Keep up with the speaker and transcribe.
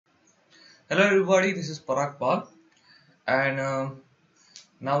Hello everybody, this is PARAG PAL, and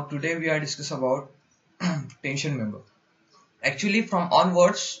now today we are discuss about tension member. Actually, from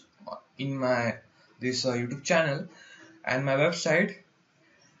onwards in my this YouTube channel and my website,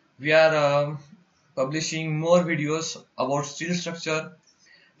 we are publishing more videos about steel structure,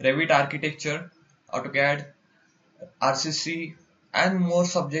 Revit architecture, AutoCAD, RCC, and more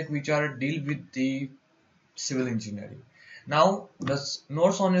subject which are deal with the civil engineering. Now, the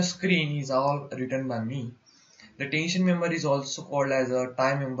notes on your screen is all written by me. The tension member is also called as a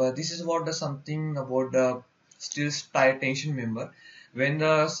tie member. This is what the something about the steel tie tension member. When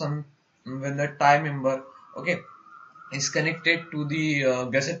the tie member, okay, is connected to the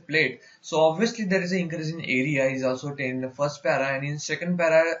gusset plate, so obviously there is an increase in area is also in the first para, and in second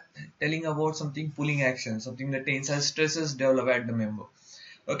para telling about something pulling action, something the tensile stresses develop at the member.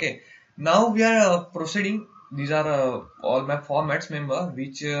 Okay, now we are proceeding. These are all my formats member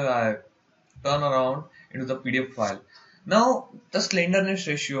which I turn around into the PDF file. Now, the slenderness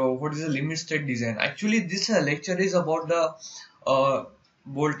ratio, what is the limit state design? Actually, this lecture is about the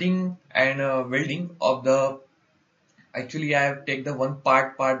bolting and welding of the. Actually, I have take the one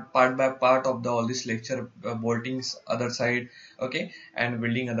part by part of the all this lecture, bolting's other side, okay, and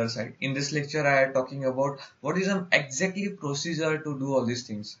welding other side. In this lecture, I am talking about what is an exactly procedure to do all these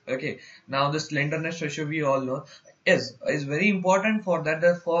things. Okay, now the slenderness ratio we all know is very important for that.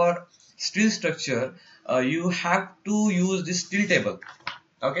 For steel structure, you have to use this steel table.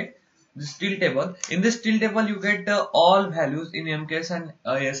 Okay, the steel table. In the steel table you get all values in MKS and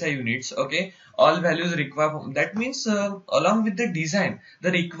SI units. Okay, all values required. That means along with the design,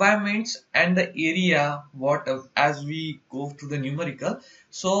 the requirements and the area what as we go to the numerical,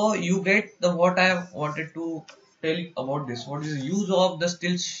 so you get the what I wanted to tell you about this. What is the use of the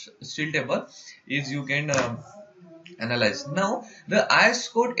steel table is you can analyze. Now, the IS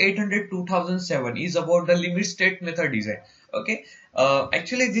code 800-2007 is about the limit state method design. Okay,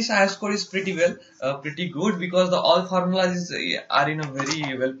 actually this IS code is pretty good because the all formulas are in a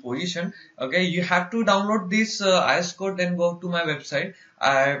very well position. Okay, you have to download this IS code, then go to my website.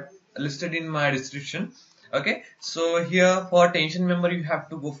 I listed in my description. Okay, so here for tension member you have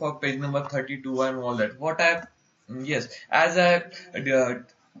to go for page number 32 and all that. What I yes, as I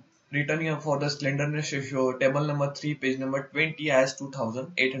written here for the slenderness ratio, table number 3, page number 20 as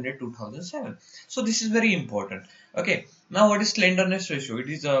 2800-2007. So this is very important. Okay, now what is slenderness ratio? It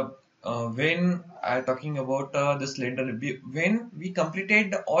is when I talking about the slenderness, when we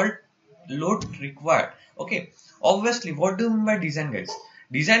completed the all load required. Okay, obviously what do you mean by design, guys?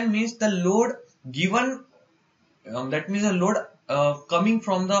 Design means the load given, that means a load coming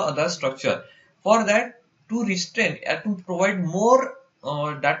from the other structure. For that, to restrain to provide more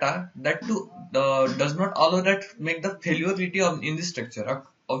data that to does not allow that make the failurity in this structure,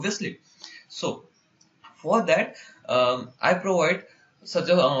 obviously. So for that, I provide such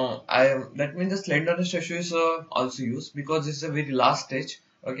a that means the slenderness ratio is also used because this is a very last stage.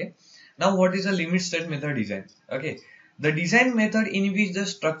 Okay, now what is a limit state method design? Okay, the design method in which the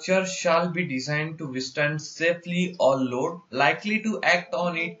structure shall be designed to withstand safely all load likely to act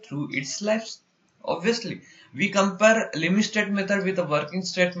on it through its life. Obviously, we compare limit state method with the working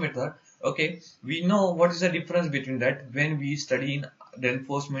state method. Okay, we know what is the difference between that when we study in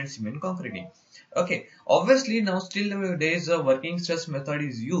reinforcement cement concreting. Okay, obviously now still nowadays a working stress method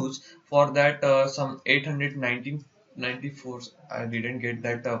is used for that some 894. I didn't get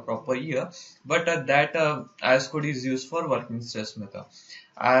that proper year, but that IS code is used for working stress method.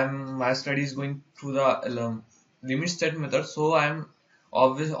 My study is going through the limit state method, so I'm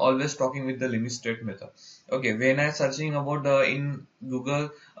always talking with the limit state method. Okay, when I searching about the in Google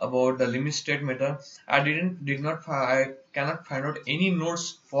about the limit state method, I cannot find out any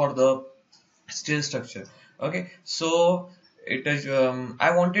notes for the steel structure. Okay, so it is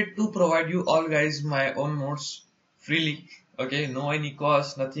I wanted to provide you all guys my own notes freely. Okay, no any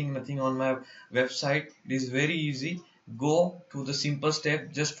cost, nothing on my website. It is very easy. Go to the simple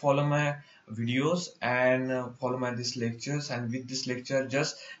step, just follow my videos and follow my this lectures, and with this lecture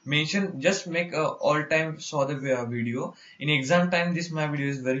just make all time saw the video. In exam time this my video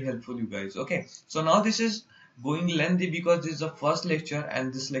is very helpful you guys. Okay, so now this is going lengthy because this is the first lecture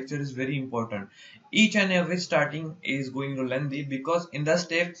and this lecture is very important. Each and every starting is going to lengthy because in this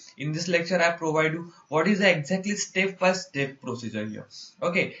lecture I provide you what is the exactly step by step procedure here.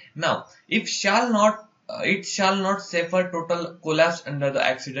 Okay, now if shall not it shall not suffer total collapse under the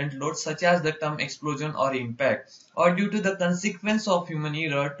accident load such as the term explosion or impact or due to the consequence of human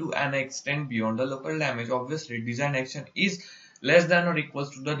error to an extent beyond the local damage. Obviously design action is less than or equals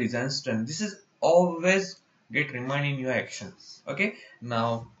to the design strength. This is always get remind in your action. Okay,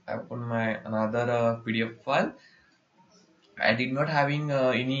 now I open my another PDF file. I did not having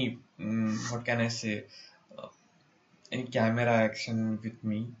any what can I say, uh, any camera action with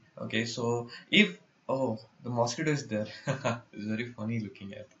me. Okay, so if, oh, the mosquito is there. It's very funny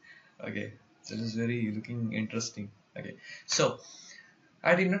looking at. Okay, so it is very looking interesting. Okay, so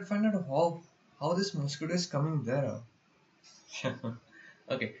I did not find out how this mosquito is coming there.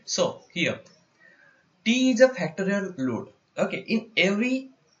 Okay, so here T is a factorial load. Okay, in every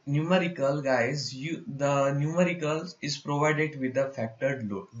numerical, guys, the numerical is provided with the factored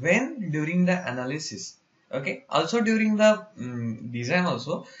load when during the analysis. Okay, also during the design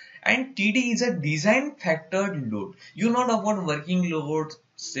also. And TD is a design factored load. You know about working load,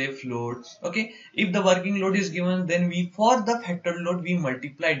 safe load. Okay, if the working load is given, then we for the factored load we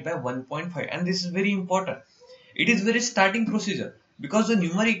multiply it by 1.5, and this is very important. It is very starting procedure because the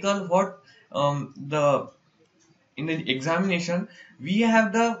numerical what the in the examination we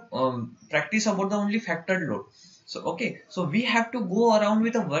have the practice about the only factored load. So okay, so we have to go around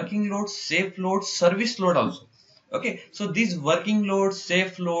with a working load, safe load, service load also. Okay, so these working load,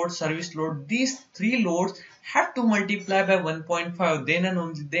 safe load, service load, these three loads have to multiply by 1.5, then and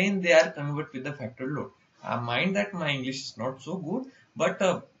only then they are converted with the factored load. Mind that my English is not so good, but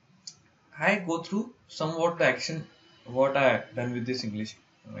I go through somewhat the action what I done with this English.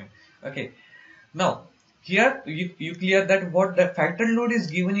 Right. Okay. Now here you clear that what the factored load is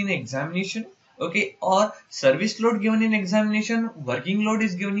given in examination. Okay, or service load given in examination, working load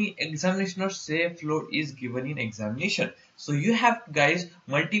is given in examination, or safe load is given in examination. So you have to, guys,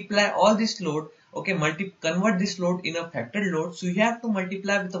 multiply all this load. Okay, convert this load in a factored load. So you have to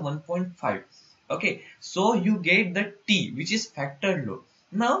multiply with the 1.5. Okay, so you get the T, which is factored load.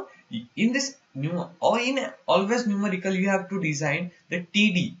 Now in this or in always numerical, you have to design the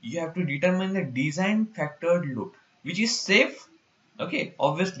TD. You have to determine the design factored load, which is safe. Okay,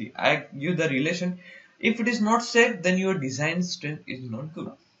 obviously I give the relation. If it is not safe, then your design strength is not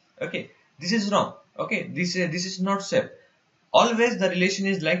good. Okay, this is wrong. Okay, this is not safe. Always the relation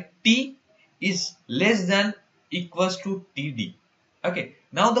is like T is less than equals to TD. Okay,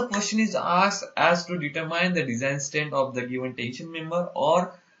 now the question is asked as to determine the design strength of the given tension member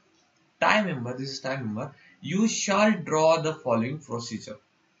or tie member. This is tie member. You shall draw the following procedure.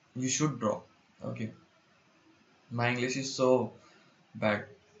 You should draw. Okay, my English is so bad.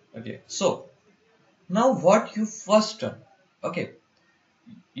 Okay, so now what you first done. Okay,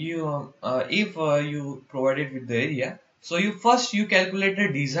 you if you provided with the area, so you calculate the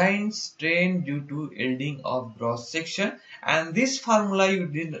design strain due to yielding of gross section, and this formula you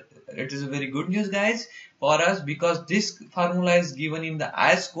did. It is a very good news, guys, for us, because this formula is given in the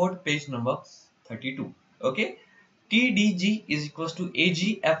IS code page number 32. Okay, TDG is equals to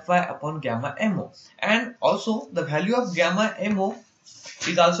AG Fy upon gamma MO, and also the value of gamma MO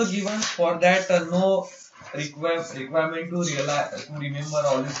is also given. For that no requirement to realize to remember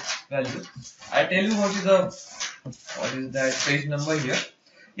all this value. I tell you what is that page number here.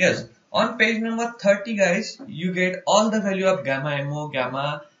 Yes, on page number 30, guys, you get all the value of gamma MO,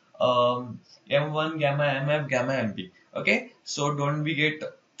 gamma M1, gamma MF, gamma MP. Okay, so don't be get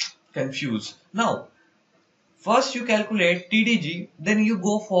confused. Now first you calculate TDG, then you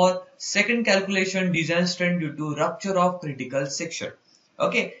go for second calculation, design strength due to rupture of critical section.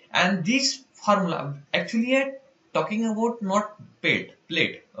 Okay, and this formula actually talking about not plate.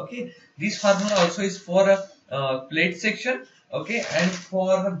 Okay, this formula also is for a plate section. Okay, and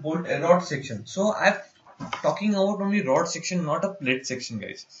for the bolt rod section. So I'm talking about only rod section, not a plate section,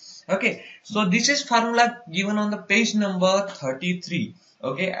 guys. Okay, so this is formula given on the page number 33.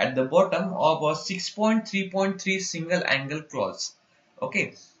 Okay, at the bottom of a 6.3.3 single angle clause.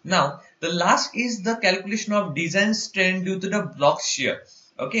 Okay, now the last is the calculation of design strain due to the block shear.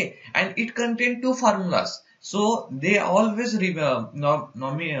 Okay, and it contains two formulas. So they always given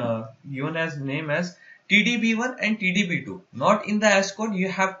as name as TDB1 and TDB2. Not in the S code, you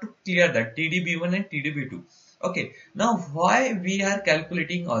have to clear that TDB1 and TDB2. Okay, now why we are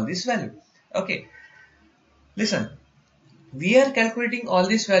calculating all this value? Okay, listen. We are calculating all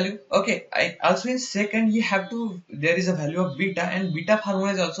this value. Okay, I also in second you have to, there is a value of beta, and beta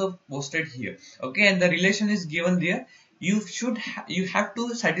formula is also posted here. Okay, and the relation is given there. You have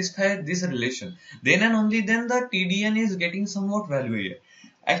to satisfy this relation, then and only then the TDN is getting somewhat value here.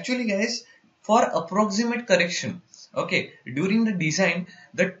 Actually, guys, for approximate correction, okay, during the design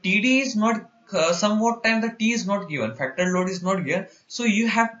the TD is not somewhat time the T is not given, factor load is not given, so you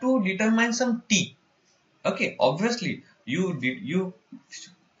have to determine some T. Okay, obviously you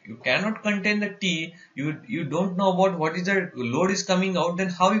you cannot contain the T, you don't know about what is the load is coming out, then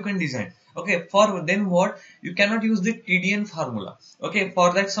how you can design? Okay, for then what, you cannot use the TDN formula. Okay,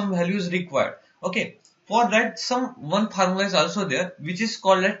 for that some value is required. Okay, for that some one formula is also there, which is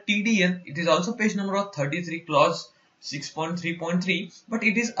called a TDN. It is also page number of 33, clause 6.3.3, but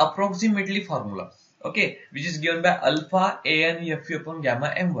it is approximately formula. Okay, which is given by alpha AN FU upon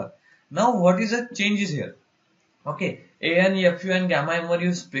gamma M1. Now what is the changes here? Okay, AN, FU and gamma M1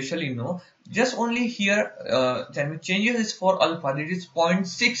 you specially know. Just only here changes is for alpha, that is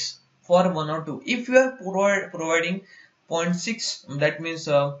 0.6 for 1 or 2. If you are providing 0.6, that means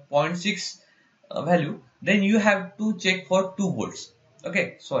 0.6 value, then you have to check for 2 volts.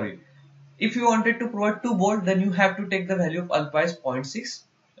 Okay, sorry. If you wanted to provide 2 volt, then you have to take the value of alpha as 0.6.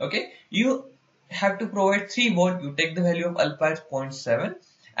 Okay, you have to provide 3 volt, you take the value of alpha as 0.7.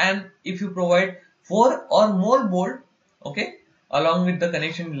 And if you provide 4 or more volt, okay, along with the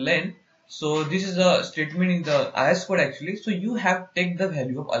connection length, so this is a statement in the IS code actually, so you have to take the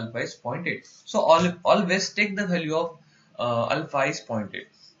value of alpha as 0.8. So always take the value of alpha is 0.8.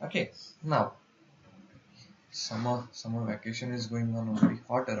 Okay, now summer vacation is going on, very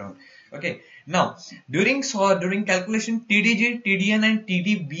hot around. Okay, now during calculation TDG, TDN and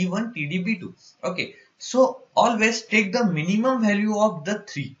TDB1, TDB2. Okay, so always take the minimum value of the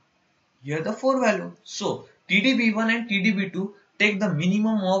three. Here the 4 value. So TDB1 and TDB2 take the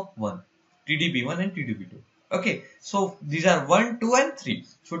minimum of 1. TDB1 and TDB2. Okay, so these are 1, 2 and 3.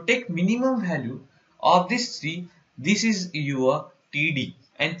 So take minimum value of this 3. This is your TD.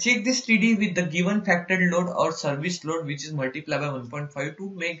 And check this TD with the given factored load or service load, which is multiplied by 1.5 to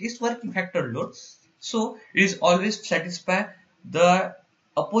make this working factored load. So it is always satisfy the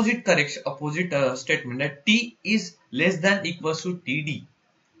opposite statement, that T is less than equals to TD.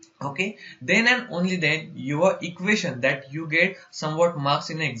 Okay, then and only then your equation that you get somewhat marks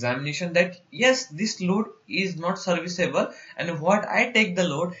in examination, that yes, this load is not serviceable, and what I take the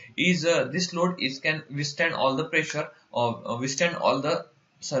load is this load is can withstand all the pressure or withstand all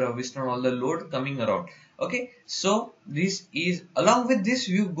the load coming around. Okay, so this is, along with this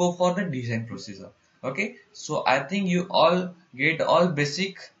you go for the design procedure. Okay, so I think you all get all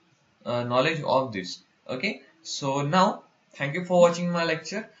basic knowledge of this. Okay, so now thank you for watching my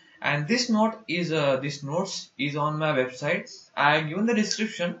lecture. And this notes is on my website. I given the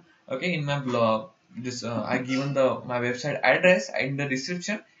description. Okay, in my blog, this I given my website address in the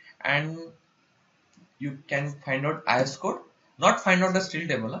description, and you can find out IS code. Not find out the steel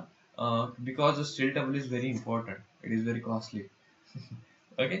table, because the steel table is very important. It is very costly.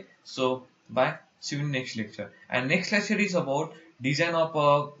 Okay, so bye. See you in next lecture. And next lecture is about design of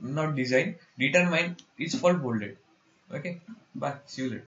not design, determine its fault bolded. Okay, bye. See you later.